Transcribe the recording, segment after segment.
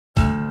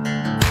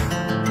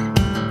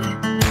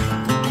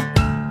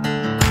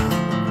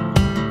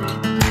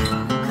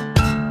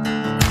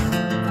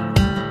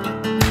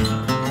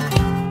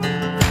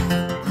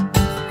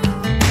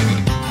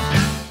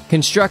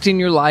Constructing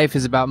your life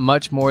is about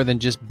much more than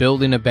just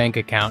building a bank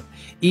account.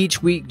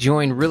 Each week,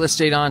 join real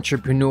estate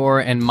entrepreneur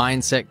and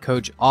mindset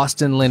coach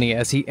Austin Linney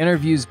as he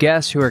interviews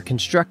guests who are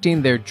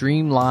constructing their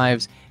dream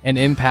lives and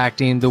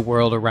impacting the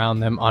world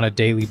around them on a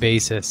daily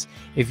basis.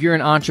 If you're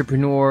an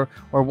entrepreneur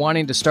or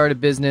wanting to start a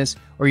business,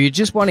 or you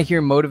just want to hear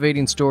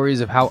motivating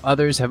stories of how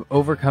others have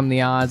overcome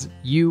the odds,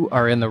 you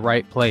are in the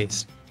right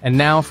place. And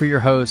now for your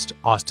host,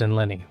 Austin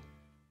Linney.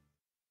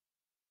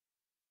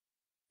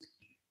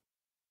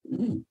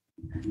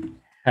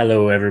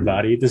 Hello,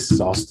 everybody. This is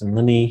Austin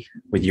Linney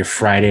with your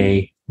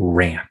Friday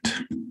rant.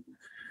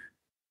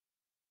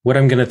 What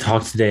I'm going to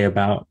talk today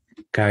about,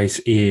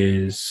 guys,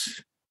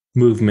 is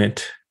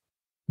movement,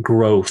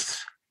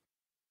 growth,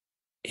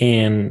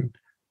 and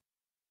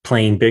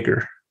playing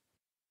bigger,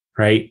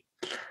 right?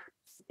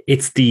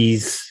 It's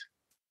these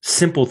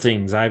simple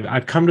things.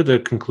 I've come to the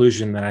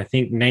conclusion that I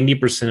think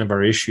 90% of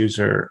our issues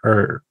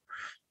are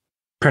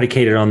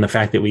predicated on the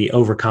fact that we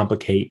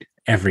overcomplicate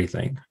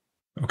everything,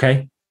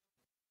 okay?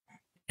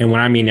 And when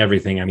I mean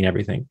everything, I mean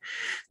everything.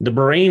 The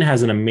brain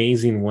has an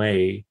amazing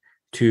way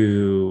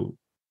to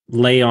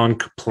lay on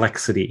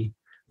complexity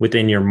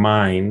within your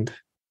mind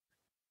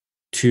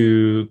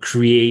to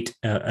create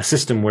a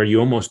system where you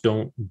almost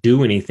don't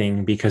do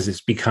anything because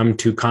it's become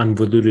too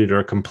convoluted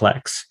or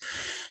complex.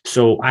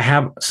 So I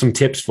have some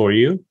tips for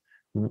you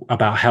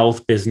about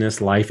health,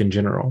 business, life in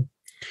general.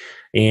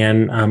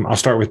 And I'll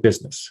start with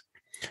business.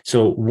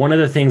 So one of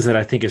the things that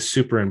I think is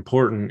super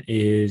important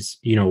is,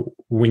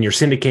 when you're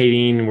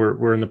syndicating,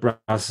 we're in the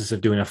process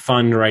of doing a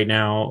fund right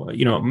now,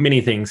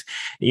 many things,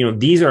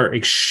 these are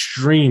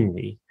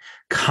extremely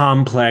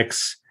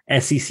complex,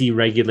 SEC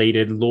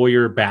regulated,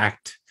 lawyer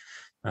backed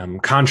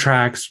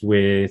contracts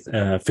with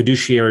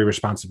fiduciary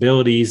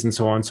responsibilities and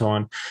so on and so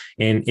on.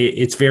 And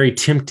it's very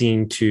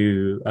tempting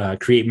to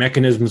create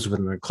mechanisms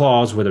within the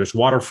clause where there's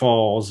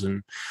waterfalls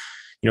and,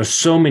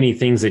 so many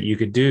things that you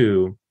could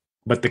do.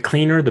 But the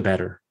cleaner, the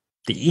better.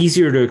 The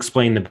easier to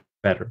explain, the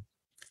better.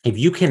 If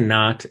you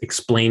cannot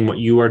explain what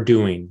you are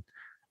doing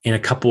in a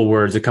couple of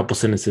words, a couple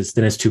sentences,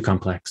 then it's too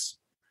complex.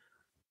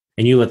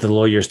 And you let the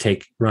lawyers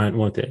run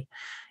with it.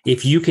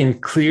 If you can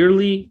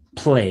clearly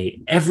play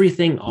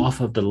everything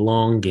off of the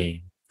long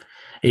game,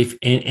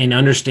 and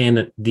understand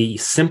that the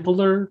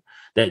simpler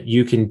that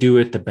you can do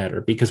it, the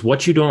better. Because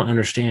what you don't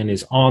understand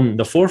is on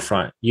the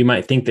forefront, you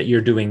might think that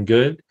you're doing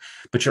good,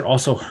 but you're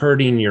also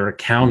hurting your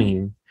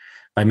accounting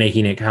by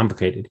making it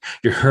complicated.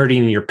 You're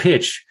hurting your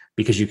pitch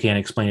because you can't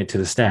explain it to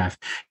the staff.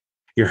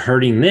 You're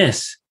hurting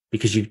this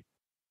because you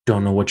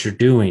don't know what you're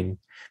doing,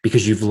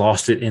 because you've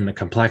lost it in the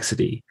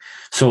complexity.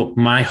 So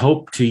my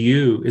hope to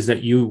you is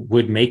that you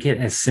would make it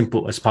as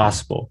simple as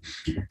possible.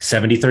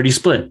 70-30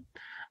 split,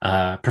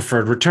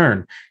 preferred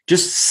return,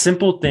 just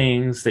simple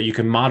things that you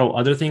can model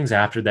other things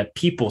after that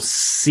people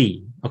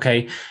see.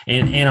 Okay.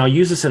 And I'll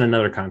use this in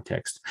another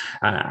context.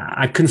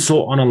 I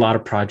consult on a lot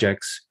of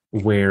projects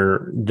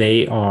where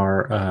they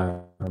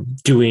are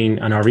doing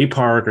an RV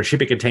park or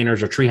shipping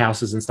containers or tree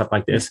houses and stuff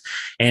like this.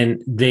 And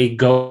they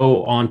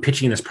go on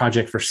pitching this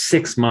project for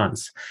 6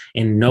 months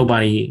and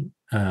nobody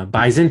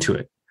buys into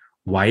it.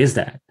 Why is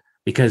that?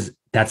 Because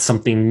that's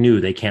something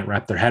new. They can't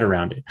wrap their head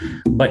around it.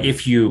 But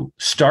if you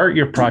start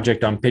your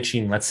project on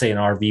pitching, let's say an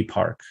RV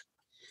park,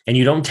 and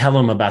you don't tell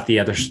them about the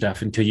other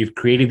stuff until you've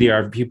created the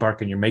RV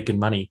park and you're making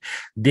money,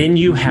 then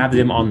you have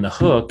them on the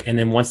hook. And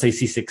then once they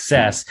see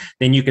success,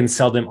 then you can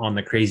sell them on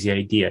the crazy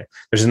idea.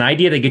 There's an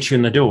idea that gets you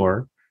in the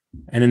door,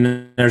 and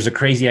then there's a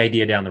crazy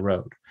idea down the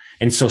road.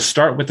 And so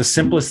start with the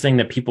simplest thing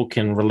that people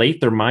can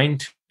relate their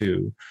mind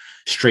to,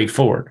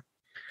 straightforward.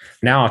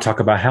 Now I'll talk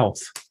about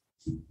health.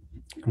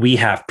 We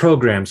have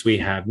programs, we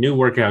have new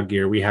workout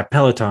gear, we have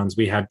Pelotons,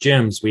 we have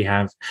gyms, we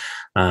have,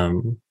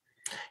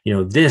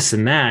 this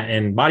and that,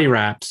 and body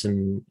wraps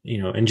and,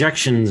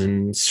 injections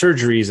and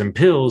surgeries and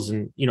pills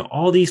and,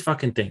 all these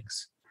fucking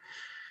things.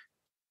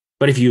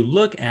 But if you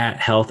look at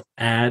health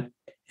at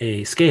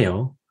a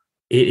scale,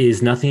 it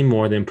is nothing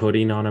more than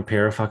putting on a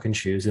pair of fucking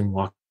shoes and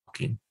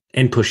walking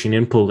and pushing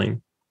and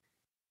pulling.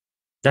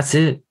 That's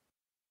it.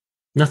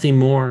 Nothing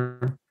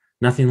more,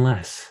 nothing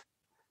less.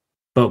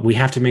 But we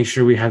have to make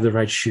sure we have the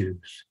right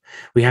shoes.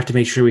 We have to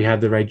make sure we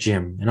have the right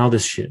gym and all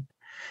this shit.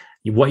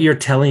 What you're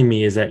telling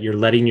me is that you're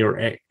letting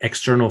your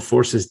external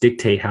forces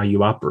dictate how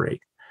you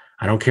operate.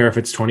 I don't care if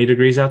it's 20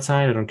 degrees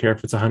outside. I don't care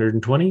if it's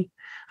 120.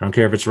 I don't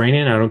care if it's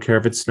raining. I don't care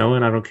if it's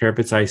snowing. I don't care if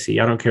it's icy.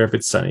 I don't care if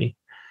it's sunny.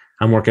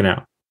 I'm working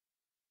out.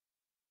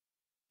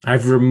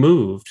 I've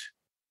removed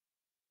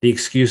the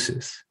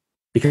excuses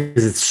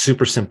because it's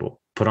super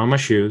simple. Put on my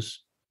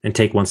shoes and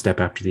take one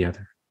step after the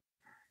other.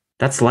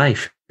 That's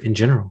life in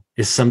general.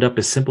 It's summed up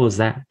as simple as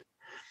that.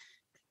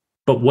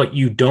 But what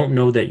you don't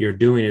know that you're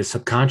doing is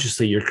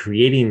subconsciously you're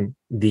creating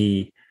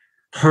the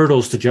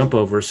hurdles to jump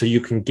over so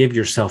you can give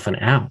yourself an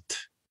out.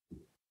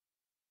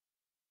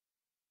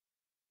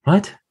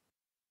 What?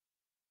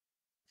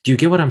 Do you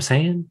get what I'm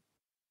saying?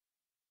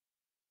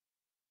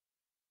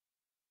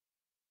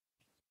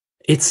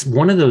 It's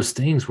one of those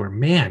things where,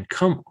 man,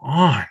 come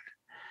on.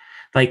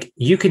 Like,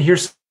 you can hear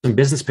some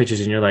business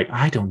pitches and you're like,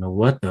 I don't know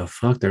what the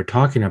fuck they're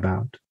talking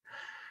about.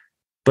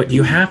 But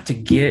you have to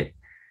get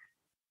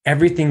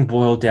everything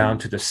boiled down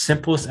to the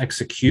simplest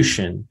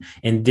execution.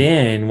 And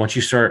then once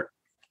you start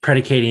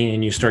predicating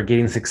and you start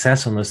getting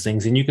success on those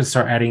things, and you can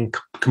start adding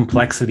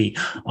complexity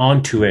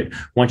onto it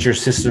once your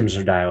systems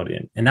are dialed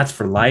in. And that's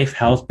for life,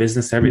 health,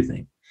 business,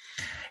 everything.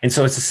 And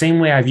so it's the same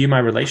way I view my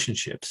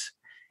relationships.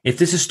 If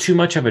this is too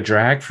much of a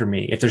drag for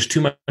me, if there's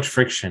too much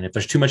friction, if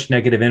there's too much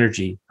negative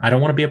energy, I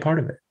don't want to be a part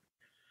of it.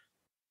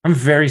 I'm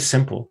very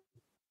simple.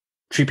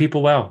 Treat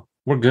people well.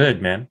 We're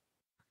good, man.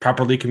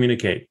 Properly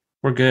communicate.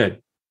 We're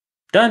good.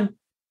 Done.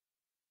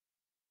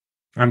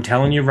 I'm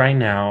telling you right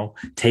now,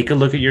 take a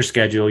look at your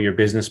schedule, your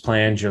business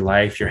plans, your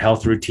life, your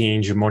health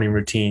routines, your morning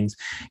routines,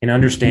 and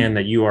understand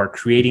that you are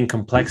creating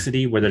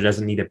complexity where there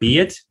doesn't need to be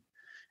it,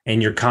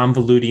 and you're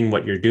convoluting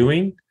what you're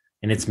doing,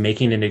 and it's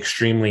making it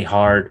extremely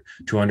hard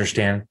to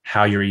understand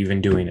how you're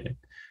even doing it.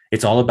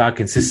 It's all about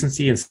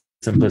consistency and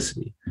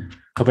simplicity.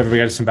 Hope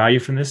everybody got some value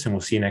from this, and we'll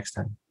see you next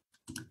time.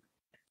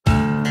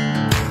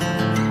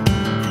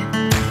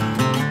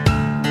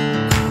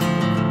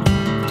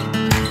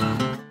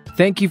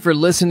 Thank you for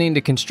listening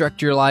to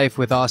Construct Your Life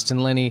with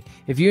Austin Linney.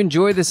 If you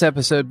enjoyed this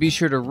episode, be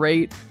sure to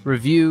rate,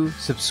 review,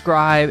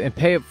 subscribe, and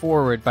pay it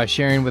forward by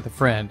sharing with a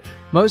friend.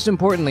 Most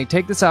importantly,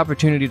 take this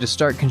opportunity to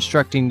start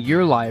constructing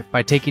your life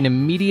by taking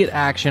immediate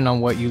action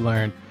on what you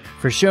learned.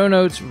 For show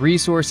notes,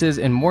 resources,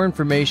 and more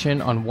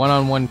information on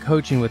one-on-one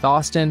coaching with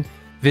Austin,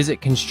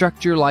 visit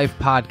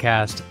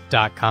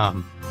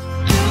constructyourlifepodcast.com.